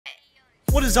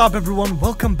What is up everyone,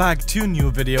 welcome back to a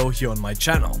new video here on my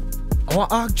channel. Our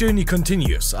ARK journey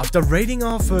continues. After raiding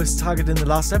our first target in the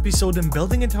last episode and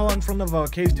building a tower in front of our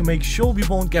cave to make sure we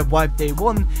won't get wiped day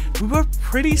 1, we were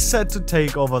pretty set to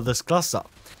take over this cluster.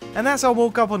 And as I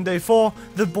woke up on day 4,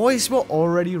 the boys were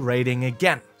already raiding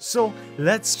again. So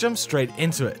let's jump straight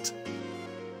into it.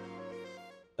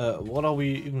 What are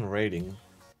we even raiding?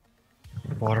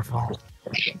 Waterfall.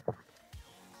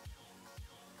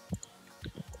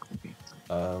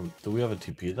 Do we have a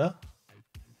TP there?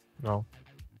 No.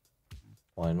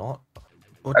 Why not?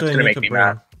 What That's do I gonna need make to me bring?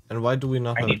 mad. And why do we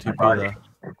not I have a need my TP body.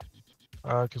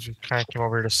 there? Because we kind of came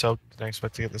over here to soak. Didn't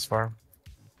expect to get this far.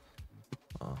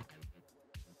 Oh.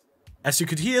 As you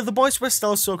could hear, the boys were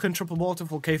still soaking triple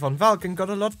waterfall cave on Valg and got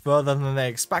a lot further than they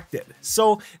expected.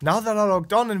 So, now that I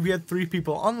logged on and we had 3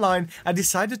 people online, I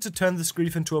decided to turn this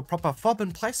grief into a proper fob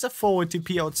and place a forward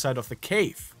TP outside of the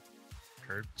cave.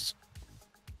 Hurts.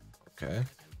 Okay,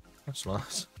 that's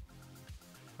nice.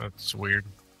 That's weird.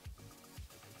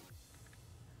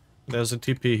 There's a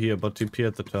TP here, but TP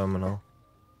at the terminal.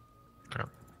 Okay.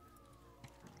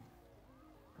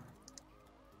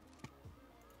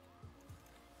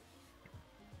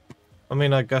 I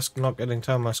mean, I guess not getting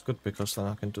terminal is good because then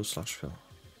I can do slash fill.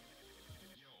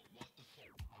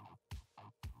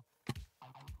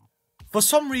 For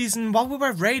some reason, while we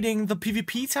were raiding, the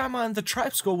PvP timer and the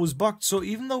tribe score was bugged, so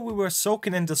even though we were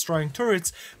soaking and destroying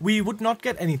turrets, we would not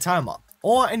get any timer,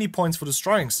 or any points for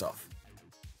destroying stuff.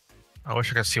 I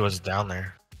wish I could see what's down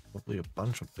there. Probably a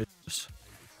bunch of bitches.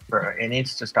 Bro, it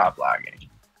needs to stop lagging.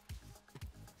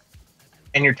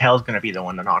 And your tail's gonna be the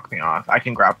one to knock me off. I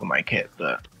can grapple my kit,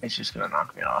 but it's just gonna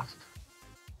knock me off.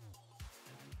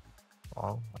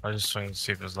 Well, I just wanted to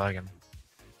see if it was lagging.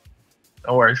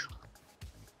 No worries.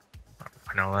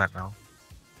 I know that now.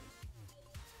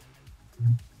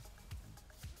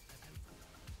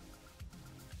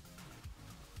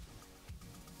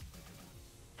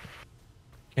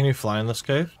 Can you fly in this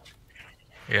cave?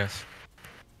 Yes.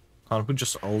 Can't we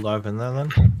just all dive in there then?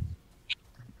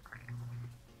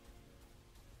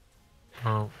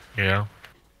 Oh, yeah.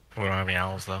 We don't have any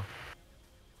owls though.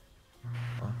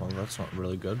 Oh, well, that's not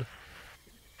really good.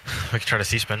 We could try to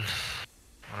C-spin.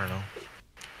 I don't know.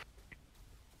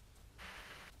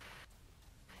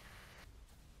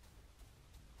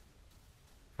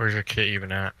 Where's your kit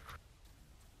even at?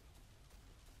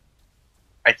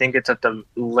 I think it's at the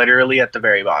literally at the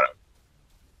very bottom.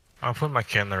 I'll put my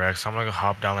kit in the wreck, so I'm gonna go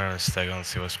hop down there on the stego and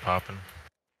see what's popping.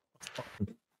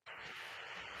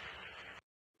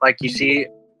 Like you see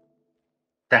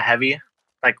the heavy,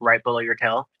 like right below your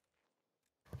tail.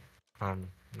 No.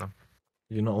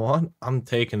 You know what? I'm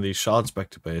taking these shots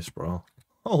back to base, bro.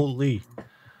 Holy.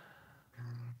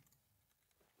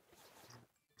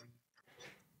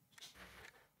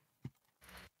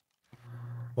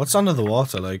 What's under the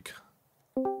water, like?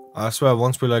 I swear,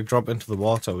 once we, like, drop into the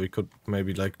water, we could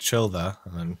maybe, like, chill there,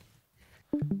 and then...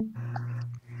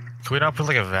 Can we not put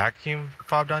like a vacuum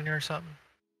fob down here or something?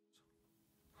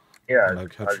 Yeah,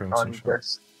 Like hatch frames on and shit.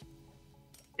 this.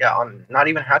 Yeah, on not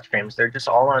even hatch frames. They're just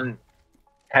all on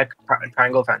tech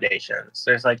triangle foundations.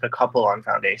 There's like a couple on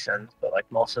foundations, but like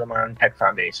most of them are on tech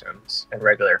foundations and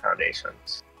regular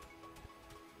foundations.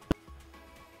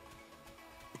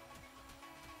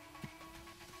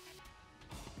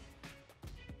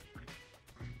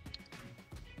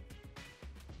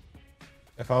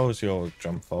 If I was you, I would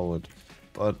jump forward.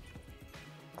 But...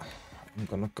 I'm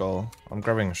gonna go... I'm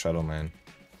grabbing a Shadow Man.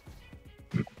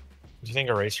 Do you think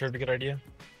a racer would be a good idea?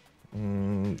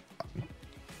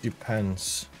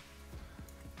 Depends.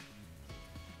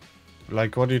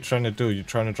 Like, what are you trying to do? You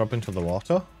trying to drop into the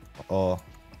water? Or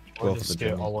Or go for just the get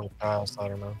journey? all the way past? I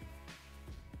don't know.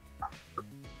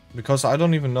 Because I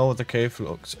don't even know what the cave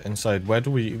looks inside. Where do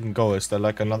we even go? Is there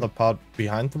like another part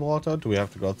behind the water? Do we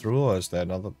have to go through, or is there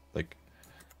another, like...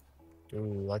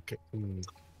 Ooh, like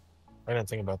I didn't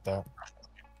think about that.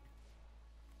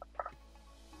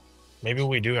 Maybe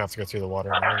we do have to go through the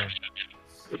water. I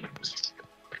don't know.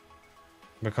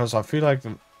 Because I feel like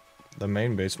the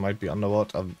main base might be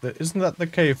underwater. Isn't that the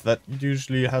cave that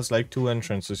usually has like 2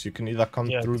 entrances? You can either come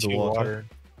through the to water.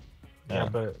 Yeah, Yeah.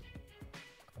 but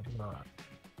I don't know.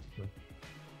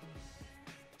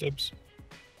 Dibs.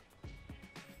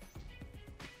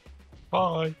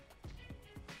 Bye.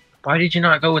 Why did you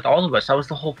not go with all of us? That was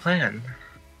the whole plan.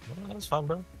 Well, that's fine,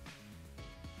 bro.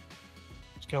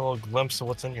 Just get a little glimpse of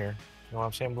what's in here. You know what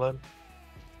I'm saying, blood?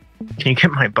 Can you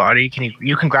get my body? Can you?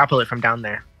 You can grapple it from down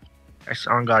there.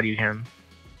 On God, you can.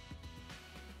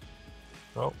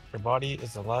 Well, your body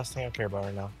is the last thing I care about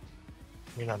right now.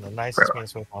 You're not in the nicest,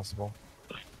 meanest way possible.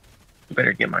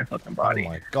 Better get my fucking body. Oh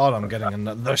my god, I'm getting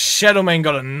the Shadow Man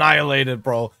got annihilated,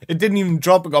 bro. It didn't even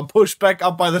drop, it got pushed back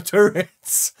up by the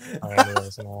turrets. I knew that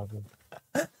was gonna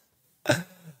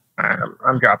happen.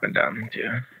 I'm dropping down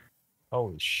too.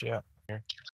 Holy shit. Here.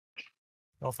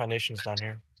 No foundations down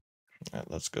here. Yeah,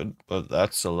 that's good, but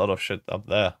that's a lot of shit up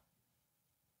there.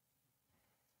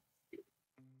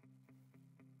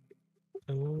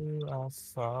 Ooh, I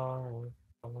fall.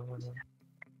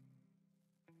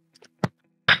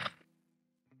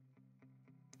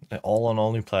 They're all on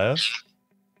only players?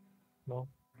 No.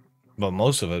 But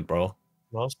most of it, bro.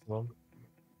 Most of them.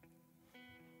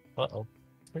 Uh-oh.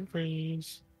 Spring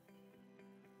freeze.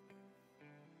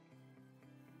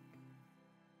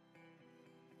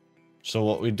 So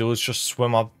what we do is just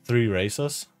swim up 3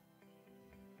 races?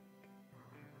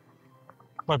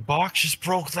 My box just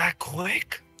broke that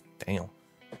quick? Damn.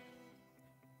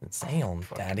 Damn,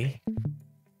 daddy.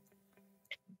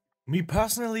 Me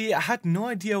personally, I had no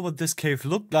idea what this cave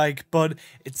looked like, but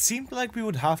it seemed like we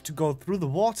would have to go through the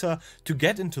water to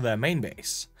get into their main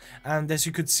base. And as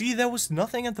you could see, there was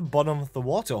nothing at the bottom of the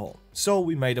waterhole, so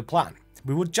we made a plan.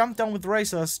 We would jump down with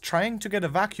racers, trying to get a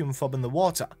vacuum fob in the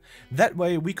water. That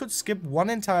way we could skip one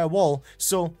entire wall,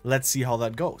 so let's see how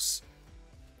that goes.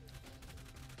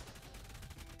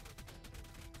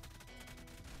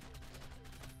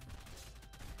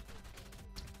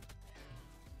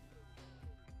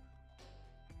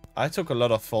 I took a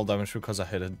lot of fall damage because I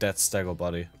hit a dead stagger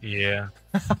body. Yeah.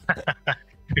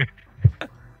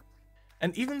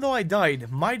 And even though I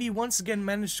died, Mighty once again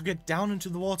managed to get down into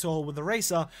the waterhole with a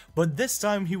racer, but this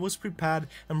time he was prepared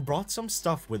and brought some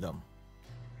stuff with him.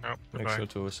 Oh, Make sure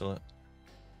to whistle it.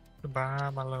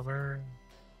 Goodbye, my lover.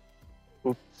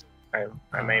 Oops.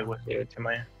 I may whistle it to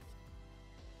my...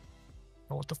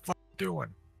 Oh, what the fuck you doing?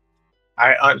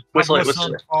 Whistle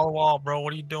it. Follow the wall, bro.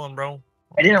 What are you doing, bro?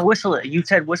 I didn't whistle it. You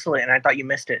said whistle it, and I thought you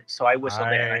missed it, so I whistled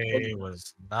it. And I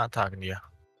was not talking to you.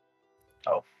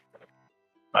 Oh,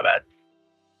 my bad.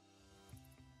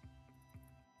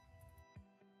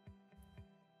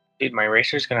 Dude, my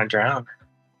racer's gonna drown.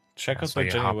 Check out So the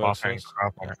you Jenny hop off and Wilson's.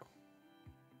 crop on it.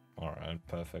 Alright,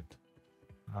 perfect.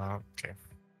 Okay.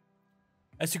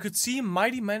 As you could see,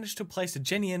 Mighty managed to place a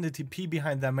Jenny and a TP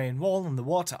behind their main wall in the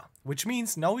water, which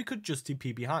means now we could just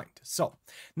TP behind. So,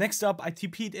 next up I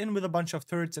TP'd in with a bunch of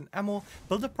turrets and ammo,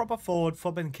 built a proper forward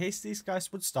fob in case these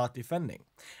guys would start defending.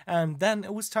 And then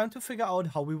it was time to figure out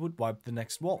how we would wipe the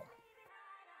next wall.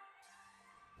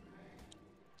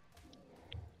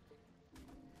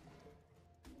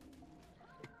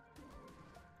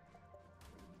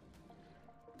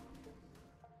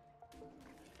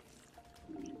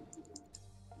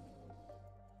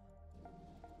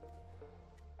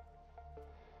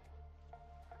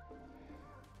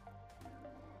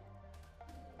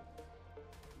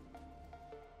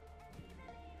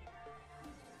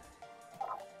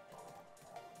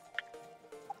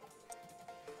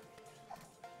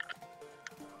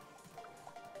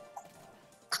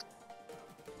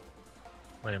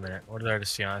 Wait a minute. What did I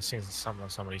just see? I seen something on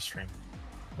somebody's stream.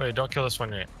 Wait, don't kill this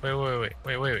one yet.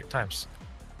 Wait. Times.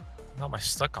 What am I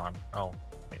stuck on? Oh,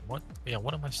 wait, what? Yeah,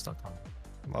 what am I stuck on?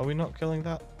 Are we not killing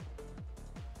that?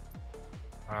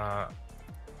 I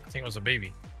think it was a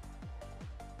baby.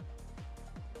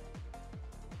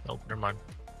 Nope, never mind.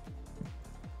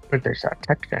 But there's that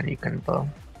tech gen you can blow.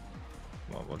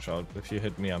 Well, watch out. If you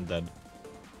hit me, I'm dead.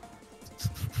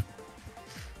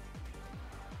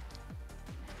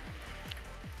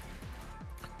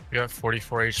 We got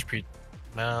 44 HP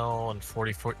now and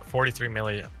 43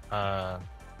 melee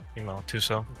female too,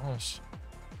 so Nice.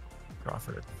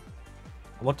 profited.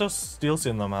 What does steals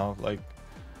in them have? Like,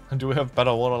 do we have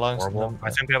better water lines than Horrible. them?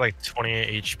 I think they had like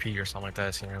 28 HP or something like that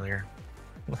I seen earlier.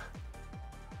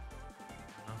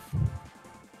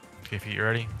 Okay, if you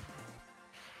ready?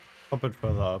 A bit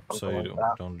further up so Something you like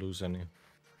that. don't lose any.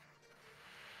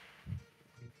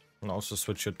 And also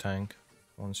switch your tank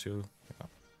once you... Yeah.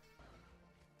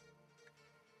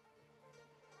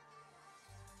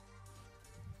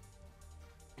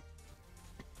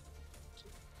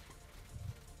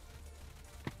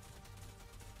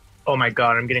 Oh my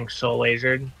god, I'm getting so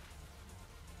lasered.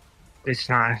 It's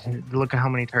not. Look at how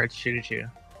many turrets shoot at you.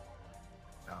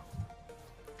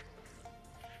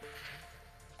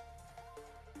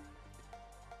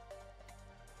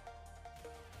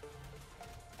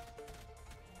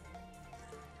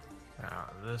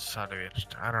 This ought to be.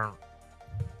 I don't.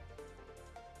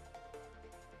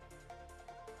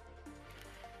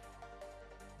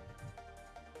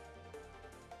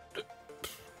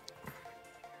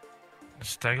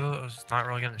 Stegler is not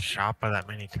really getting shot by that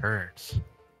many turrets.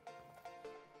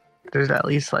 There's at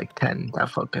least like 10 that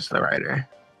focus the rider.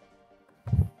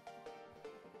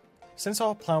 Since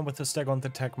our plan with the stack on the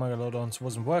tech megalodons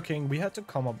wasn't working, we had to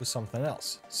come up with something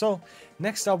else. So,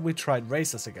 next up we tried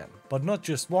races again, but not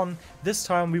just one, this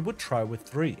time we would try with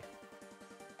 3.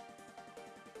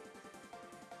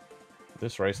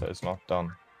 This racer is not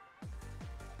done.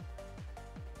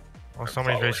 Well,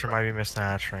 somebody's racer might be missing a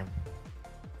hatch frame.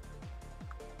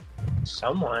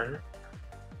 Someone.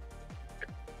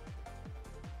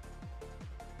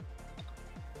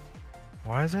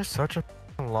 Why is there such a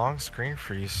long screen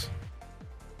freeze?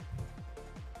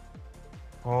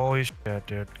 Holy shit,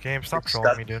 dude. Game, stop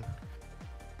trolling me, dude.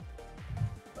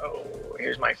 Oh,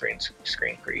 here's my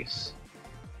screen freeze.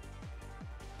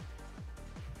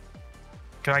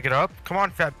 Can I get up? Come on,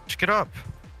 fat bitch, get up.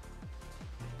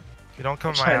 You don't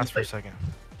come in my ass for a second.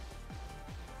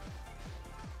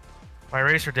 My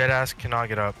racer dead ass cannot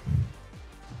get up.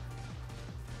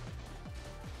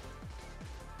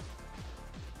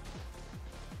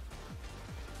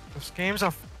 This game's a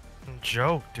f***ing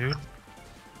joke, dude.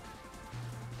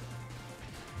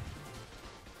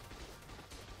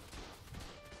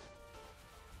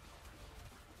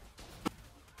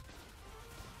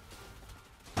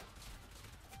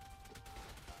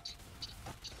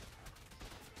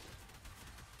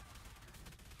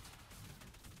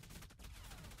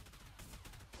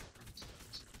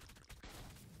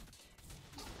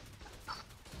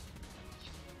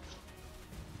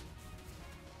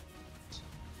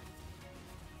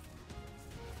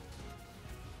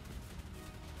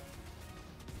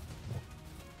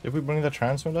 Did we bring the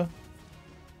transmitter?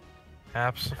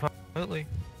 Absolutely.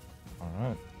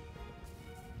 Alright.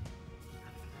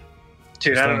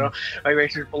 Dude, I don't know. My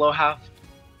racer's below half.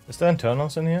 Is there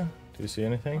internals in here? Do you see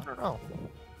anything? I don't know.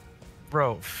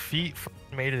 Bro, feet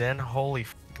made it in. Holy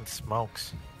fucking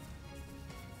smokes.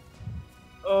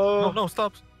 Oh. No,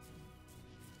 stop.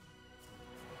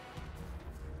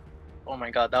 Oh my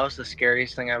god, that was the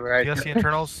scariest thing ever. You guys see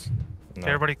internals? No.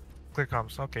 Okay, everybody clear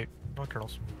comms. Okay, no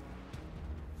internals.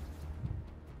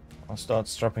 I'll start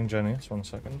strapping Jenny's, 1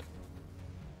 second.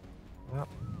 Yep.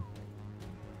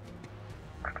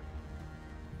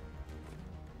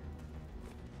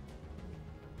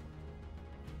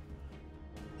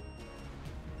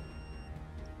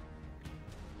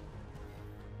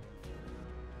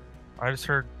 I just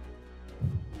heard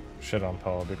Shit on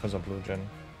power because of blue Jenny.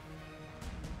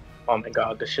 Oh my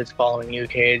god, this shit's following you,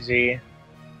 KZ.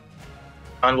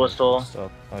 On whistle.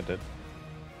 Stop, I did.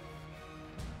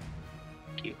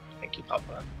 Thank you,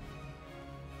 Papa.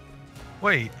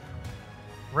 Wait.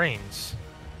 Rains.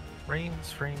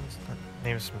 Rains. That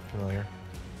name is familiar.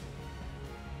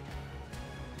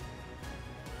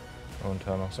 No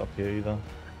internals up here either.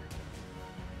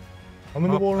 I'm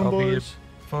in the Warren I'll be boys.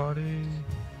 Buddy.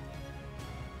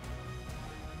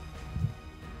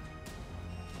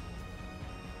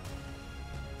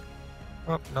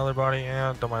 Oh, another body,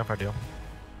 and don't mind if I do.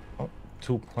 Oh,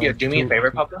 2 Yeah, do me a favor,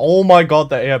 Papa. Oh my god,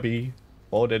 the ARB.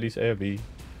 Oh, Daddy's ARB.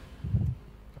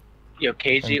 Yo,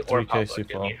 KZ And or 3 Papa, KC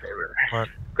do me a favor. What?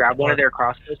 Grab one What? of their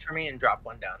crossbows for me and drop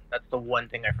one down. That's the one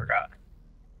thing I forgot.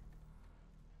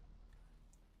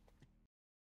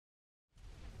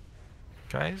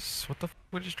 Guys, what the f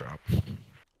we just drop?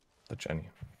 The Jenny.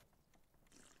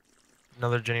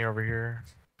 Another Jenny over here.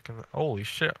 Holy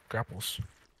shit, grapples.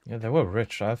 Yeah, they were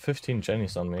rich. I have 15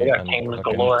 Jennies on me They got and kings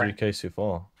fucking galore. 3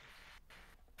 KC4.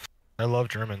 I love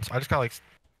Germans. I just got like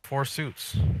 4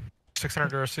 suits.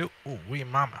 600 suit. Ooh, wee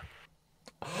mama.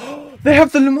 They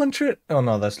have the Lumantria. Oh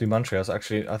no, that's Lumantrias.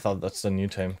 Actually, I thought that's the new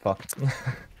tame. Fuck.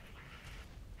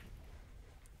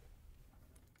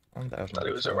 And I thought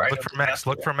it was a right. Look for mechs.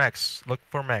 Look for mechs. Look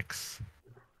for mechs.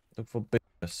 Look for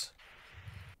business.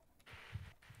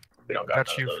 We don't got Got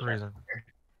none you of those for a reason.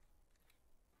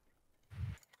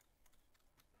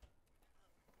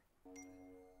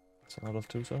 It's a lot of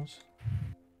 2-zones.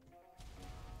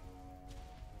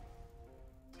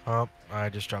 Oh, I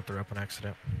just dropped the rep on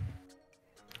accident.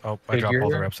 Oh, I Dude, dropped all the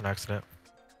you're- reps on accident.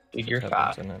 Dude, you're What fat.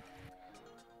 happens in it?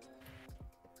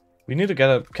 We need to get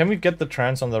a. Can we get the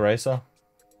trans on the racer?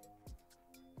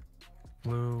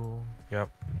 Blue. Yep.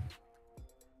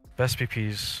 Best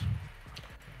PPs.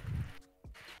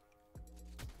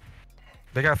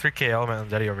 They got 3K element and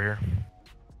Daddy over here.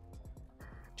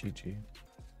 GG.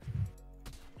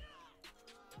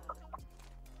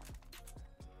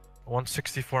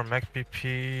 164 mech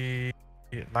BP.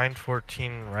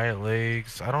 914 right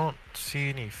legs. I don't see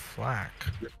any flak.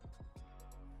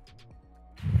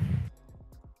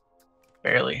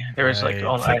 Barely. There was like Hey,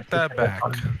 only. take that back.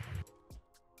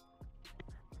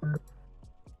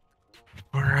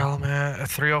 Quarter element, a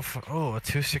 305. Oh, a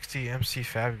 260 MC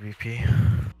Fab BP.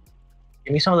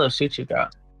 Give me some of those suits you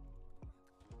got.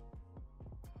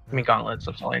 I mean, gauntlets,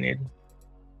 that's all I need.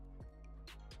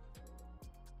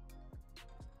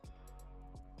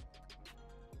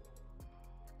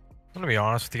 I'm gonna be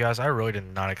honest with you guys, I really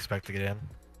did not expect to get in.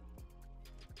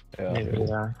 Yeah.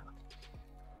 Yeah.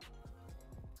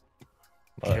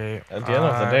 But Okay, at the end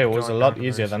of the day, it was a going lot down to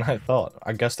easier this. than I thought.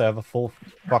 I guess they have a full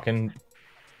fucking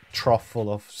trough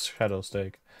full of shadow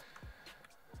steak.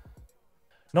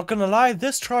 Not gonna lie,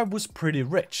 this tribe was pretty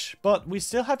rich, but we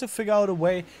still had to figure out a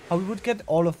way how we would get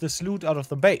all of this loot out of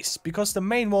the base, because the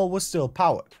main wall was still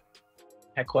powered.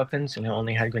 Heck weapons, and it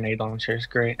only had grenade launchers.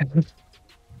 Great.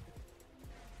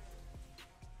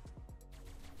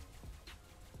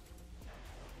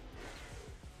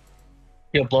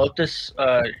 Yo, blow up this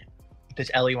this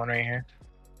LE one right here.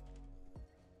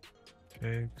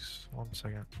 Pigs, 1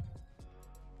 second.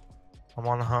 I'm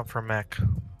on the hunt for mech.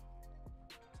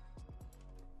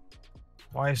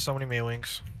 Why so many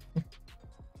mailings?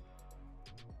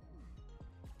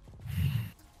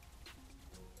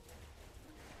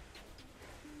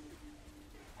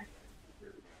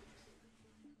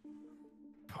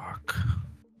 Fuck.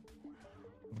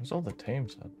 Where's all the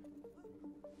tames at?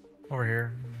 Over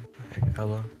here.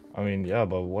 Hello. I mean, yeah,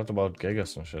 but what about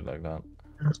gigas and shit like that?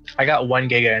 I got 1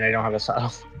 giga and I don't have a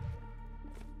saddle.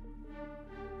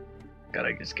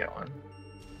 Gotta just get one.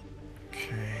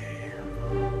 Okay.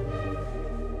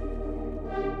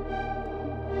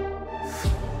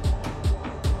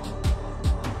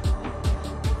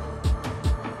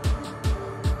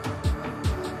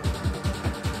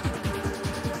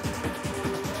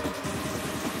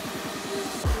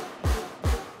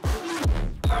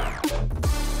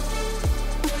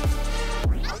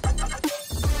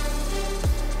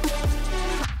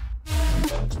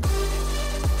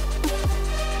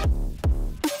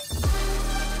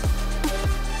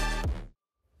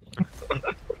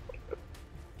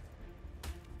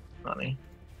 Funny.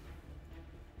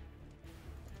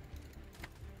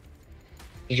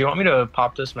 Did you want me to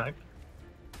pop this mech?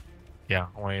 Yeah,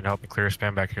 I want you to help me clear a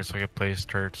span back here so we can place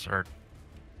turrets or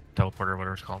teleporter,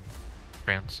 whatever it's called.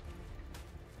 Spans.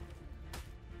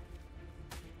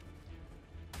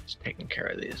 Just taking care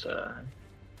of these.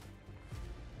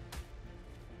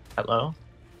 Hello?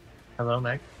 Hello,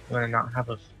 mech? You wanna not have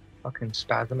a fucking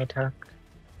spasm attack?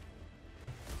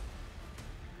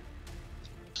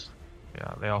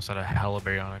 Yeah, they also had a hell of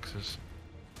baryonyxes.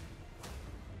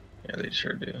 Yeah, they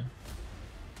sure do.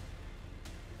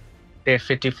 They have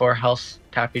 54 health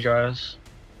tappy draws.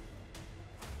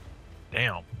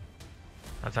 Damn.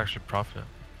 That's actually profit.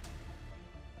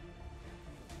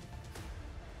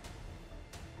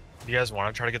 Do you guys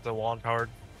want to try to get the wall empowered?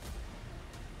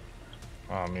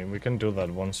 I mean, we can do that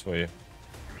once we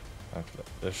have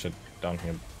this shit down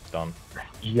here done.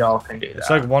 Y'all can do that. It's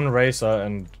like one racer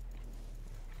and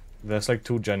there's like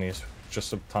 2 Jennies.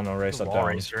 Just a ton of racer Wall down.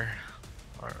 racer.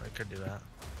 Alright, I could do that.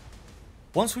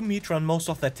 Once we meat run most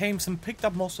of their tames and picked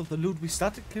up most of the loot, we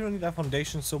started clearing their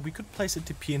foundations so we could place a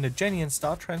TP in the Jenny and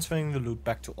start transferring the loot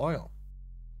back to oil.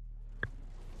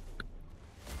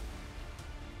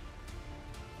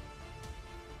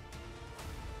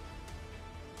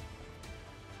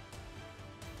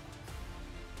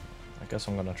 I guess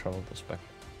I'm gonna travel this back.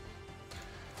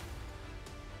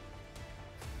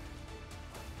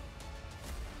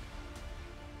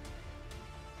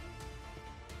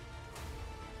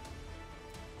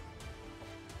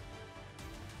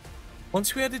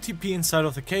 Once we had a TP inside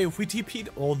of the cave, we TP'd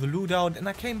all the loot out and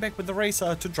I came back with the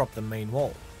racer to drop the main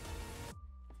wall.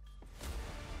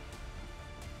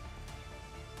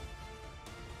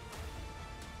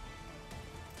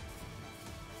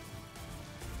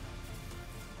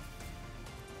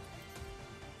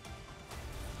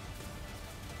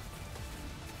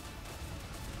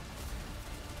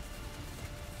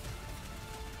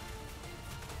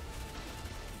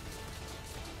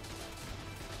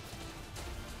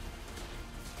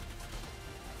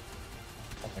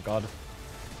 Oh my god.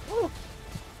 Ooh.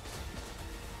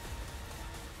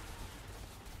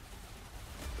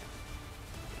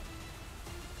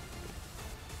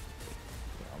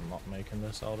 I'm not making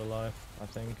this out alive, I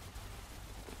think.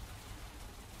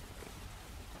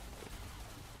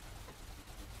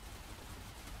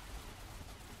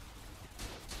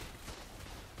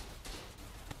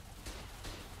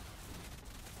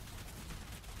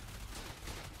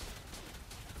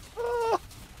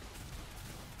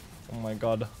 Oh my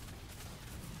god.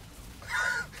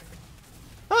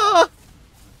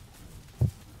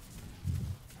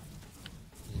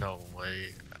 No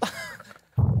way.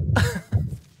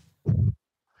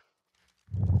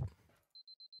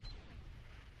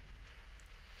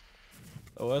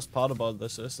 The worst part about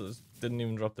this is it didn't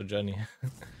even drop the Jenny.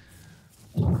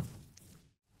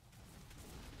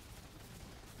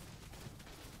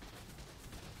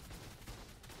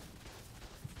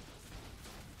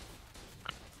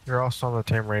 You're also on the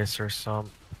Tame Racer, so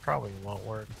probably won't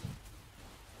work.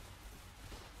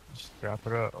 Just wrap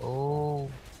it up. Oh.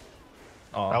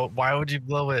 Oh, Why would you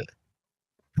blow it?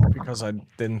 because I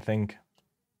didn't think.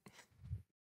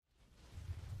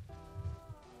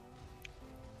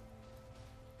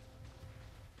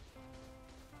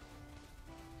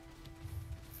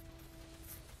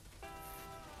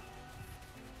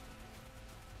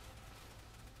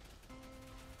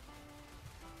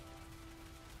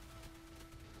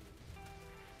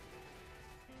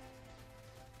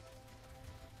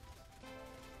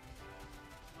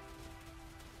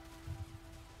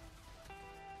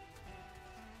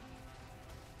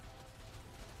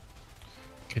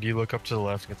 Could you look up to the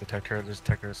left and get the tech turret? This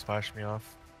tech turret splash me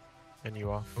off. And you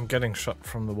off. I'm getting shot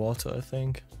from the water, I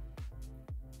think.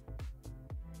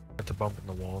 At the bump in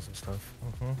the walls and stuff.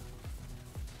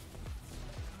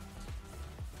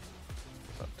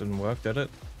 That didn't work, did it?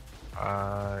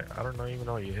 I don't know even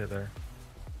know what you hit there.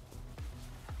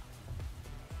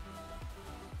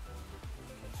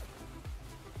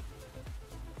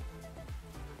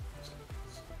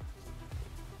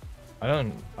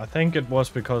 I think it was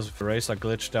because the racer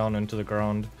glitched down into the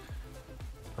ground.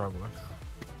 Probably.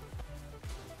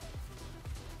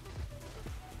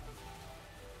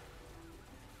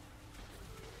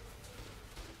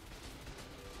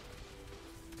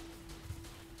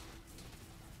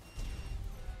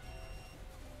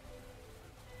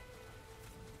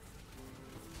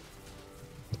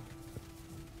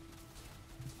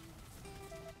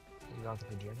 You got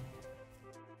the journey?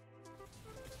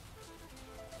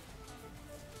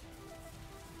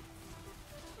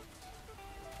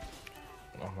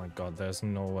 Oh my god, there's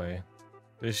no way.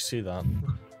 Did you see that?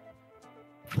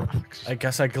 I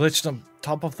guess I glitched on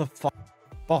top of the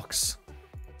box.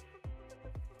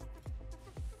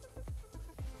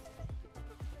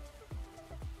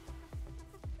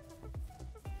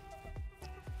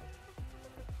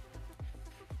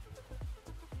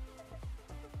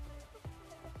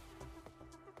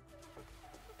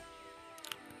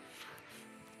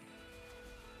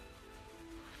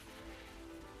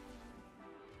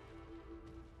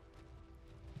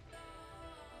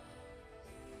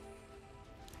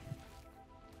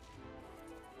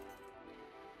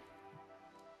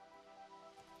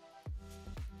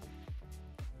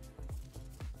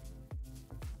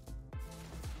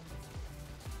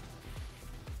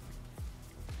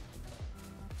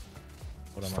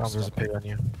 What am I There's a stuck pig on? on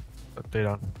you.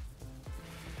 Update on.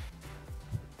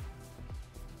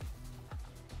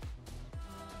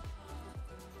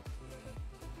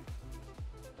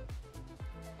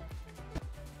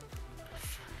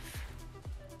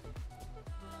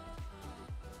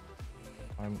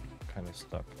 I'm kind of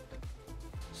stuck.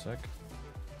 Sec.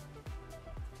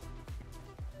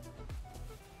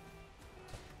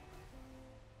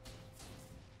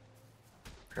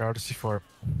 You're out of C4.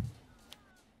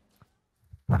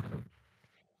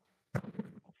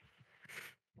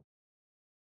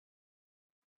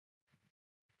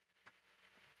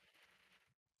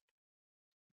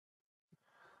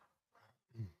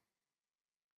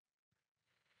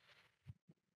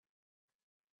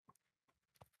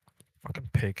 Fucking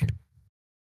pig.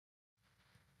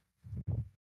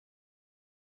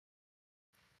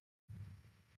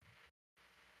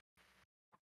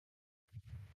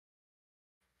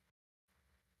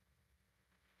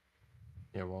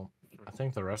 Yeah, well, I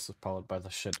think the rest is powered by the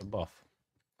shit above.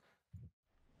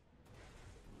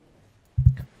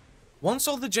 Once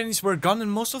all the jennies were gone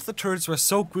and most of the turrets were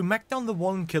soaked, we mech down the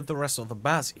wall and killed the rest of the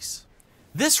bases.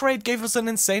 This raid gave us an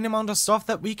insane amount of stuff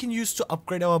that we can use to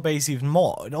upgrade our base even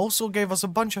more. It also gave us a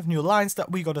bunch of new lines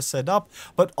that we gotta set up,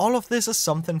 but all of this is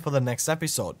something for the next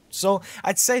episode. So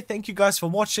I'd say thank you guys for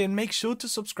watching, make sure to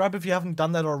subscribe if you haven't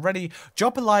done that already,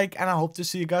 drop a like, and I hope to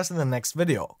see you guys in the next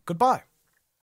video. Goodbye.